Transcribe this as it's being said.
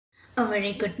A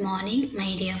very good morning,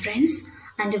 my dear friends,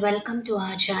 and welcome to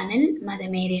our channel,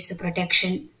 Mother Mary's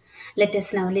Protection. Let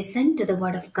us now listen to the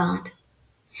Word of God.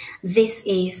 This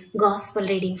is Gospel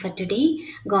reading for today,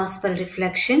 Gospel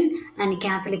reflection, and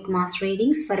Catholic Mass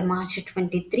readings for March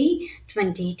 23,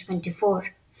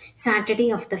 2024,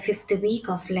 Saturday of the fifth week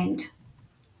of Lent.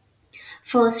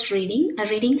 First reading, a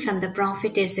reading from the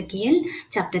prophet Ezekiel,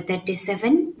 chapter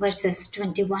 37, verses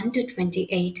 21 to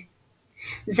 28.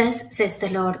 Thus says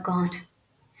the Lord God.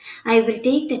 I will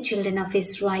take the children of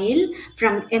Israel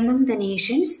from among the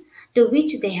nations to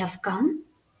which they have come,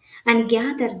 and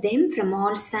gather them from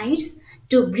all sides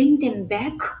to bring them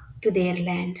back to their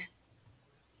land.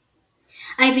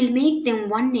 I will make them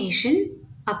one nation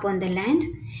upon the land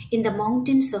in the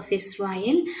mountains of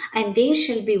Israel, and there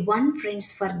shall be one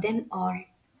prince for them all.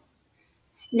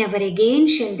 Never again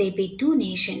shall they be two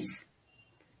nations,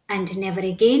 and never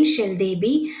again shall they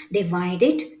be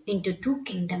divided into two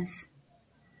kingdoms.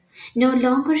 No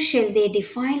longer shall they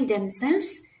defile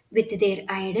themselves with their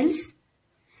idols,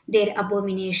 their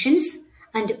abominations,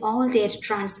 and all their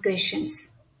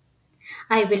transgressions.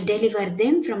 I will deliver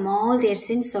them from all their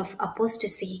sins of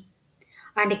apostasy,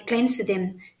 and cleanse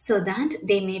them so that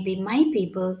they may be my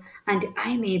people, and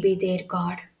I may be their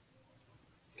God.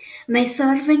 My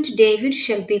servant David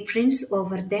shall be prince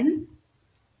over them,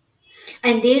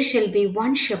 and there shall be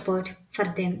one shepherd for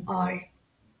them all.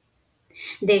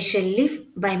 They shall live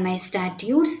by my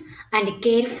statutes and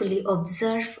carefully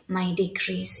observe my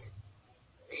decrees.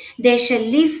 They shall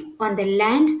live on the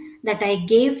land that I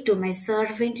gave to my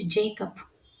servant Jacob,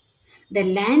 the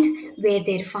land where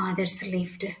their fathers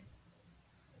lived.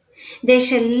 They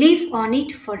shall live on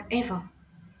it forever,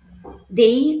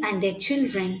 they and their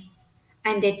children,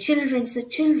 and their children's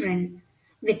children,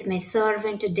 with my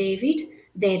servant David,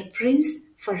 their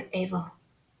prince, forever.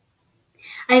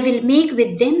 I will make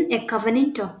with them a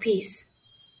covenant of peace.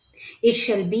 It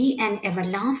shall be an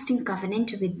everlasting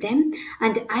covenant with them,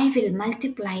 and I will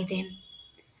multiply them,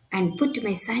 and put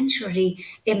my sanctuary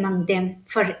among them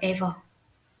forever.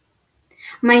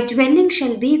 My dwelling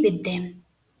shall be with them.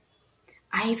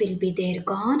 I will be their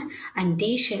God, and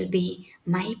they shall be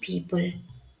my people.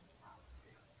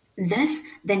 Thus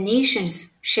the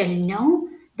nations shall know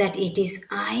that it is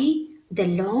I, the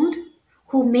Lord,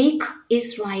 who make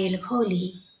Israel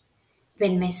holy,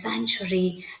 when my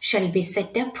sanctuary shall be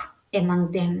set up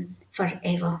among them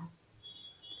forever.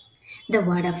 The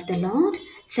word of the Lord,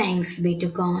 thanks be to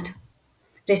God.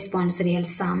 Responsorial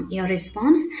Psalm, your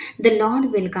response, the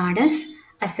Lord will guard us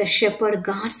as a shepherd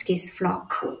guards his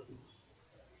flock.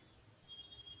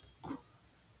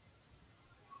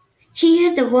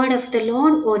 Hear the word of the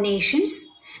Lord, O nations,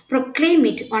 proclaim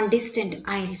it on distant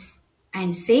isles,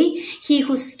 and say, He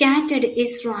who scattered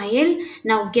Israel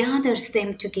now gathers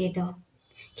them together.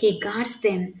 He guards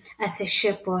them as a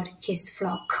shepherd his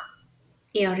flock.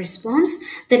 Your response,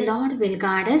 the Lord will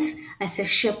guard us as a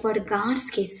shepherd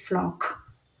guards his flock.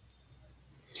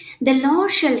 The Lord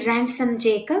shall ransom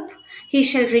Jacob, he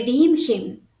shall redeem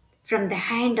him from the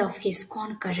hand of his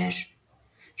conqueror.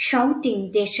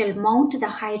 Shouting, they shall mount the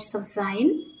heights of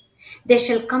Zion. They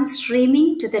shall come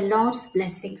streaming to the Lord's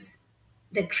blessings,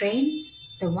 the grain,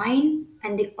 the wine,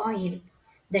 and the oil,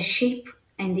 the sheep,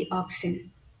 and the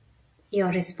oxen.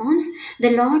 Your response, the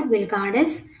Lord will guard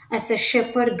us as a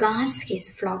shepherd guards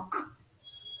his flock.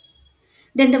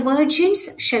 Then the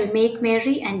virgins shall make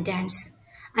merry and dance,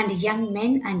 and young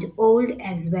men and old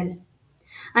as well.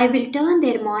 I will turn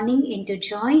their mourning into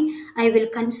joy. I will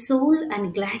console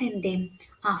and gladden them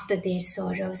after their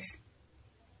sorrows.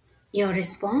 Your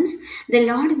response, the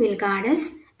Lord will guard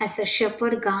us as a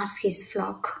shepherd guards his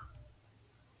flock.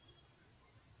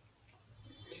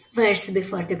 Verse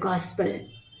before the Gospel.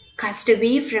 Cast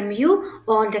away from you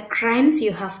all the crimes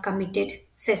you have committed,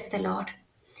 says the Lord,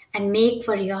 and make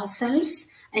for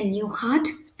yourselves a new heart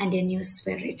and a new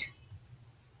spirit.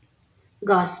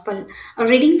 Gospel, a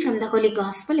reading from the Holy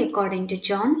Gospel according to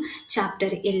John chapter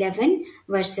 11,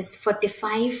 verses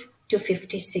 45 to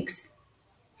 56.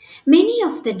 Many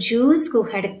of the Jews who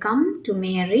had come to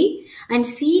Mary and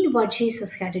seen what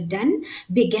Jesus had done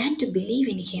began to believe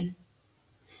in him.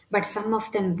 But some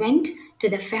of them went to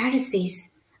the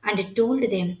Pharisees and told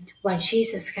them what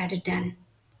Jesus had done.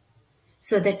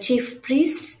 So the chief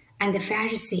priests and the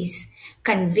Pharisees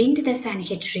convened the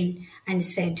Sanhedrin and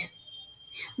said,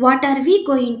 What are we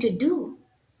going to do?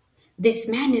 This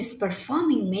man is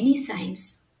performing many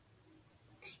signs.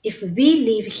 If we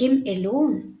leave him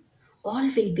alone, all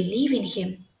will believe in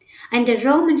him, and the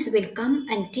Romans will come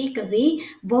and take away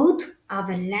both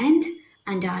our land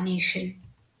and our nation.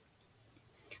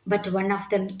 But one of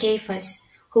them, Caiaphas,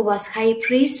 who was high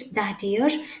priest that year,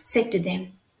 said to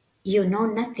them, You know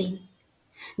nothing,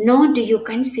 nor do you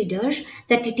consider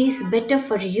that it is better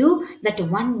for you that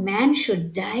one man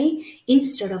should die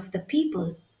instead of the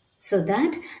people, so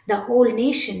that the whole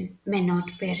nation may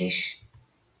not perish.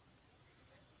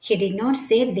 He did not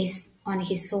say this on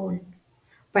his own,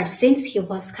 but since he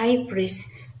was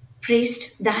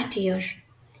priest that year,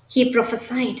 he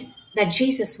prophesied that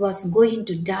Jesus was going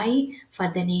to die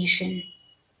for the nation.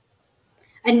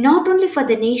 And not only for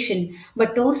the nation,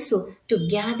 but also to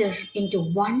gather into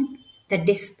one the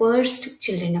dispersed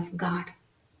children of God.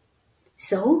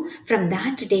 So, from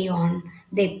that day on,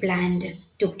 they planned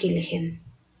to kill him.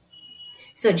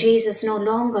 So, Jesus no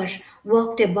longer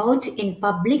walked about in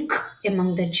public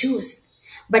among the Jews,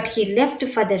 but he left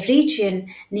for the region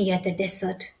near the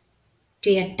desert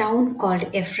to a town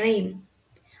called Ephraim,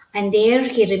 and there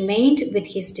he remained with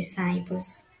his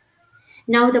disciples.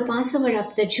 Now the Passover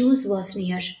of the Jews was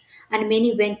near, and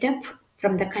many went up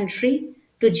from the country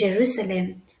to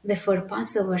Jerusalem before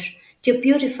Passover to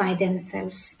purify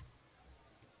themselves.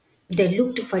 They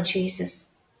looked for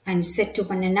Jesus and said to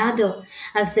one another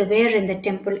as they were in the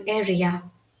temple area,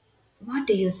 "What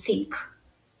do you think?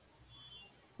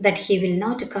 That he will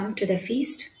not come to the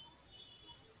feast?"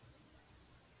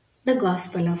 The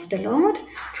Gospel of the Lord.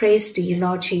 Praise to you,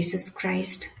 Lord Jesus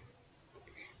Christ.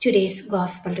 Today's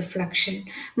Gospel reflection,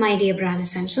 my dear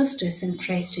brothers and sisters in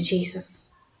Christ Jesus.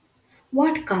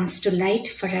 What comes to light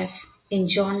for us in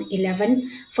John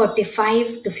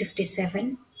 11:45 to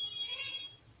 57?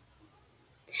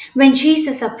 When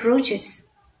Jesus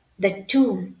approaches the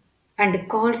tomb and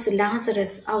calls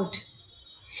Lazarus out,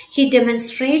 he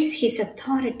demonstrates his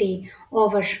authority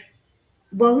over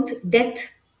both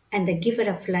death and the giver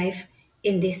of life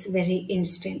in this very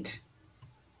instant.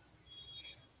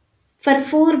 For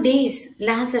 4 days,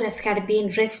 Lazarus had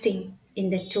been resting in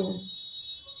the tomb.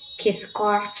 His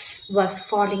corpse was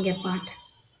falling apart.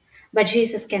 But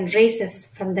Jesus can raise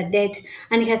us from the dead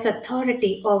and he has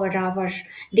authority over our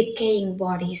decaying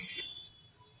bodies.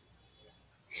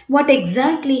 What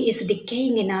exactly is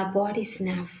decaying in our bodies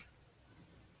now?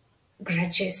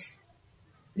 Grudges,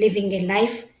 living a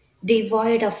life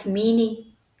devoid of meaning,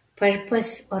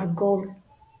 purpose, or goal,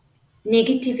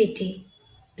 negativity,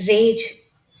 rage,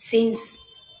 sins,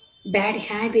 bad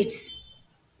habits,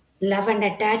 love and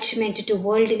attachment to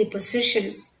worldly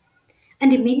possessions,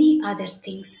 and many other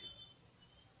things.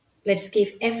 Let's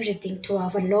give everything to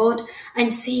our Lord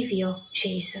and Savior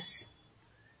Jesus.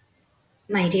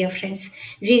 My dear friends,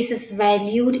 Jesus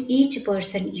valued each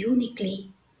person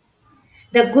uniquely.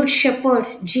 The Good Shepherd,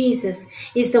 Jesus,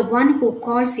 is the one who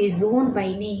calls his own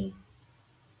by name.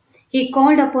 He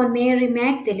called upon Mary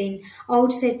Magdalene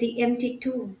outside the empty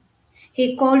tomb.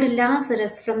 He called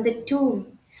Lazarus from the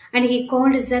tomb, and he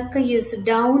called Zacchaeus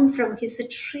down from his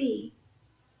tree.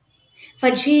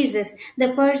 For Jesus,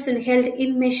 the person held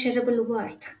immeasurable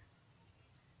worth.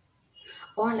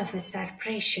 All of us are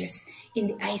precious in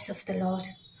the eyes of the Lord,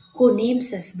 who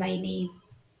names us by name.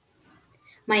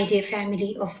 My dear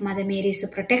family of Mother Mary's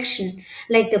protection,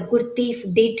 like the good thief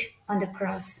did on the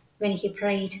cross when he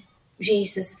prayed,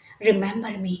 "Jesus,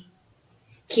 remember me."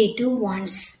 He too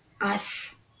wants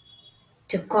us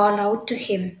to call out to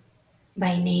him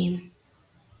by name.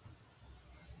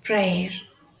 Prayer.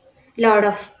 Lord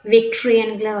of victory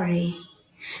and glory,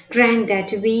 grant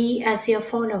that we, as your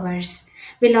followers,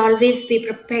 will always be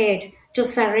prepared to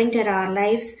surrender our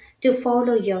lives to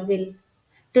follow your will,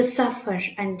 to suffer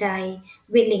and die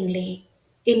willingly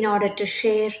in order to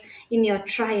share in your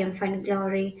triumph and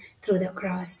glory through the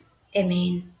cross.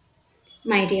 Amen.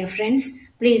 My dear friends,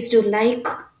 please do like,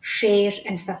 share,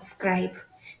 and subscribe.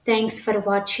 Thanks for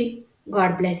watching.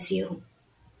 God bless you.